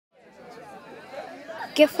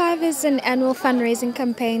Give 5 is an annual fundraising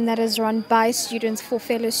campaign that is run by students for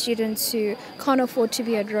fellow students who can't afford to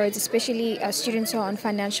be at Rhodes, especially students who are on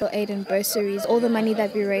financial aid and bursaries. All the money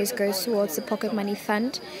that we raise goes towards the Pocket Money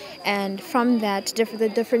Fund, and from that, the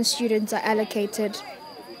different students are allocated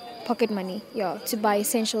pocket money, to buy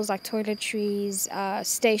essentials like toiletries,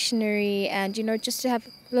 stationery, and just to have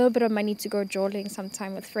a little bit of money to go jolling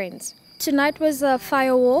sometime with friends. Tonight was a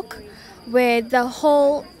Firewalk, where the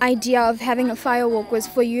whole idea of having a firewalk was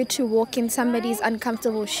for you to walk in somebody's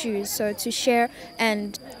uncomfortable shoes, so to share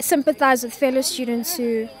and sympathize with fellow students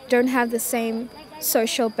who don't have the same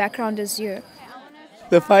social background as you.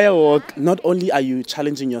 The Firewalk, not only are you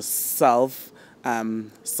challenging yourself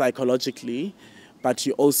psychologically, but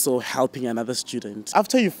you're also helping another student.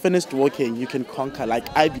 After you've finished walking, you can conquer.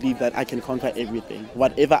 Like, I believe that I can conquer everything.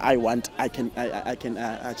 Whatever I want, I can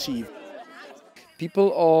achieve.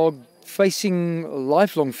 People are facing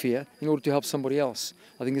lifelong fear in order to help somebody else.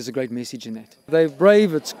 I think there's a great message in that. They're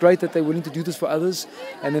brave, it's great that they're willing to do this for others,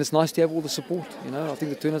 and then it's nice to have all the support. I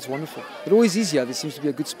think the turnout's wonderful. It always is here. There seems to be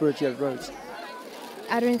a good spirit here at Rhodes.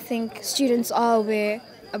 I don't think students are aware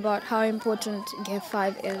about how important Give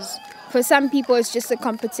 5 is. For some people, it's just a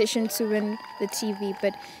competition to win the TV,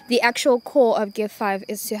 but the actual core of Give 5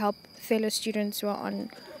 is to help fellow students who are on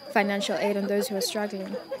financial aid and those who are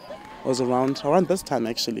struggling. It was around this time,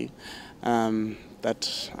 actually,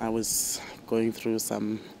 that I was going through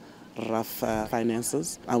some rough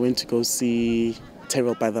finances. I went to go see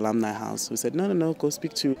Terrell by the Alumni House, who said, no, go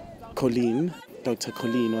speak to Colleen. Dr.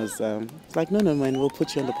 Colleen was like, no, man, we'll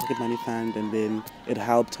put you on the Pocket Money Fund, and then it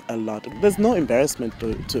helped a lot. There's no embarrassment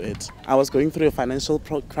to it. I was going through a financial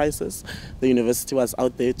crisis. The university was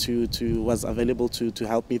out there was available to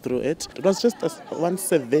help me through it. It was just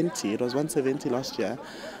 170. It was 170 last year,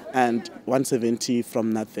 and 170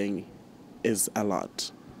 from nothing is a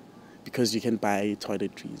lot, because you can buy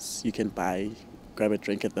toiletries, you can grab a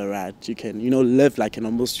drink at the Rat, you can live like a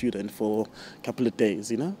normal student for a couple of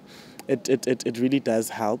days. It really does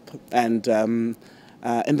help, and in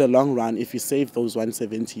the long run, if you save those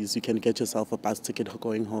 170s, you can get yourself a bus ticket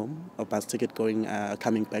going home, a bus ticket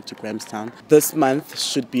coming back to Grahamstown. This month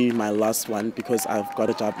should be my last one, because I've got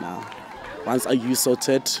a job now. Once you sort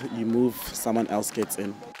it, you move, someone else gets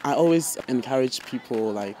in. I always encourage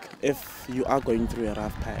people, like, if you are going through a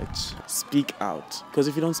rough patch, speak out, because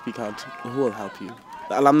if you don't speak out, who will help you?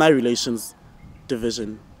 The Alumni Relations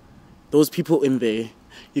Division, those people in there,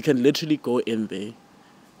 you can literally go in there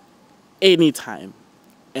anytime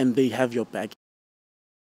and they have your back.